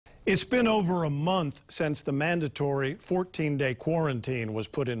It's been over a month since the mandatory 14-day quarantine was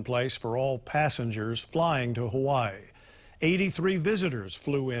put in place for all passengers flying to Hawaii. 83 visitors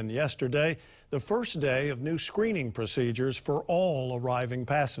flew in yesterday, the first day of new screening procedures for all arriving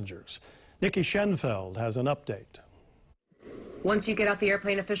passengers. Nikki Schenfeld has an update. Once you get off the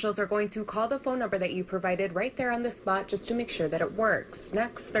airplane, officials are going to call the phone number that you provided right there on the spot just to make sure that it works.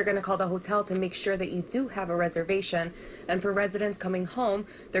 Next, they're going to call the hotel to make sure that you do have a reservation. And for residents coming home,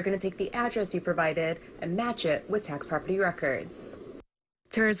 they're going to take the address you provided and match it with tax property records.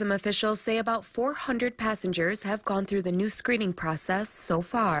 Tourism officials say about 400 passengers have gone through the new screening process so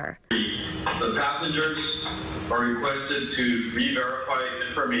far. The passengers are requested to re-verify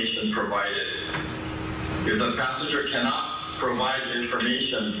information provided. If the passenger cannot provide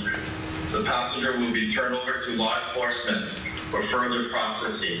information, the passenger will be turned over to law enforcement for further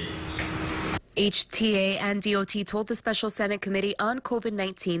processing. HTA and DOT told the Special Senate Committee on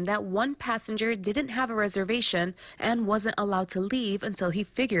COVID-19 that one passenger didn't have a reservation and wasn't allowed to leave until he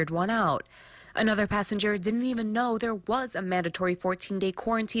figured one out. Another passenger didn't even know there was a mandatory 14-day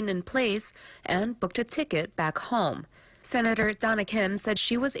quarantine in place and booked a ticket back home. Senator Donna Kim said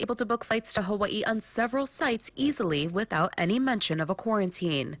she was able to book flights to Hawaii on several sites easily without any mention of a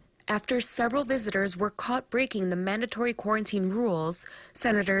quarantine. After several visitors were caught breaking the mandatory quarantine rules,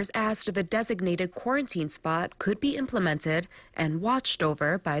 senators asked if a designated quarantine spot could be implemented and watched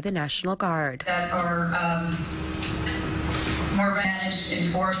over by the National Guard. That are more managed,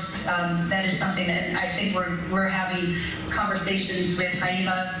 enforced. That is something that I think we're having conversations with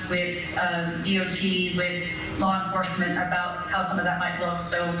HIMA, with DOT, with law enforcement about how some of that might look.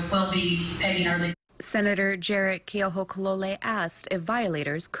 So we'll be pegging our legal. Senator Jarrett Keohokalole asked if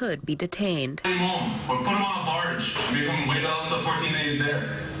violators could be detained. Bring them home or put them on a barge and make them wait out the 14 days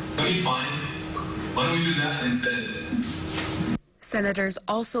there. They'll be fine. Why don't we do that instead? Senators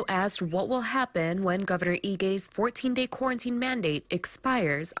also asked what will happen when Governor Ige's 14-day quarantine mandate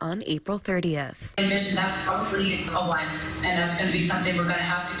expires on April 30th. I envision that's probably a one, and that's going to be something we're going to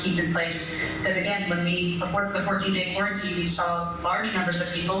have to keep in place. Because again, when we before the 14-day quarantine, we saw large numbers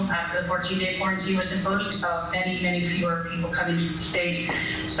of people. After the 14-day quarantine was imposed, we saw many, many fewer people coming to the state.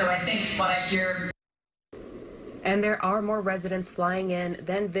 So I think what I hear. And there are more residents flying in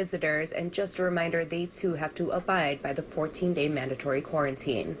than visitors, and just a reminder, they too have to abide by the 14-day mandatory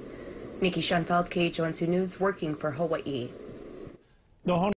quarantine. Nikki Schenfeld, KHON2 News, working for Hawaii.